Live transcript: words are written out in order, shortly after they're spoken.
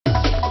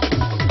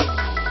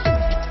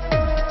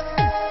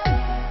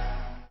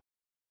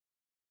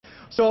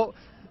So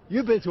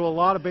you've been to a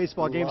lot of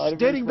baseball games.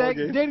 Dating back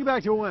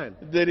to when?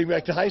 Dating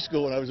back to high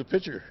school when I was a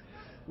pitcher.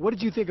 What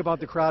did you think about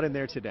the crowd in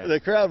there today? The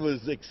crowd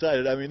was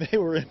excited. I mean, they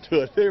were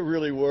into it. They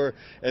really were.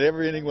 And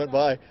every inning went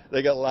by,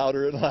 they got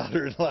louder and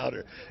louder and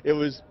louder. It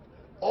was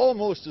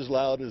almost as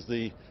loud as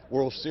the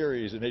World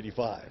Series in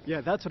 '85.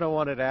 Yeah, that's what I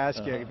wanted to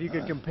ask you. If you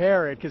could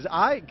compare it, because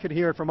I could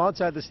hear it from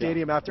outside the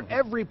stadium after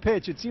every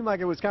pitch. It seemed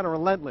like it was kind of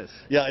relentless.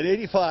 Yeah, in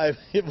 '85,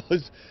 it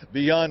was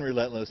beyond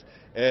relentless.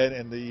 And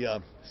in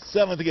the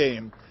seventh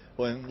game,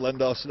 when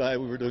Lendos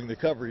and we were doing the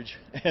coverage,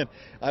 and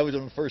I was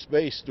on first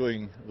base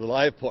doing the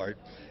live part,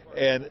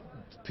 and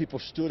people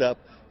stood up,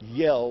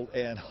 yelled,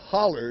 and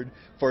hollered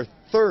for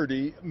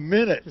 30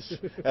 minutes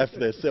after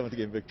that seventh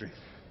game victory.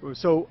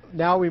 So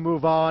now we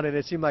move on, and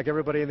it seemed like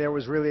everybody in there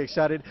was really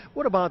excited.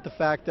 What about the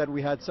fact that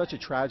we had such a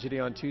tragedy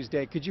on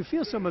Tuesday? Could you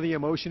feel some of the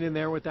emotion in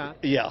there with that?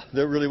 Yeah,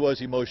 there really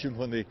was emotion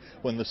when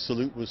the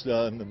salute was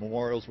done, the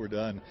memorials were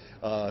done,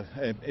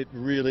 and it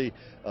really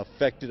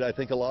affected, I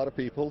think, a lot of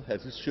people,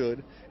 as it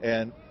should.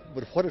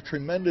 But what a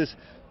tremendous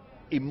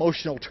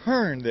emotional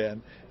turn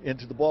then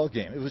into the ball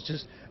game. It was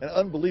just an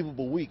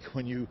unbelievable week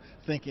when you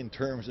think in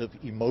terms of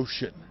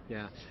emotion.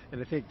 Yeah, and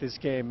I think this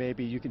game,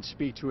 maybe you can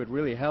speak to it,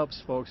 really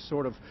helps folks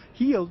sort of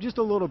heal just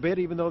a little bit,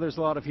 even though there's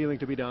a lot of healing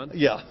to be done.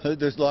 Yeah,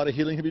 there's a lot of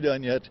healing to be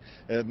done yet,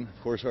 and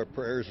of course our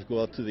prayers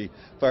go out to the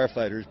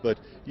firefighters. But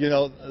you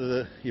know,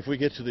 if we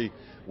get to the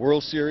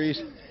World Series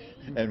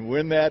and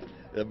win that,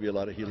 there'll be a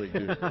lot of healing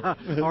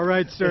too. All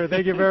right, sir.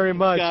 Thank you very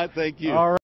much. God, thank you. All right.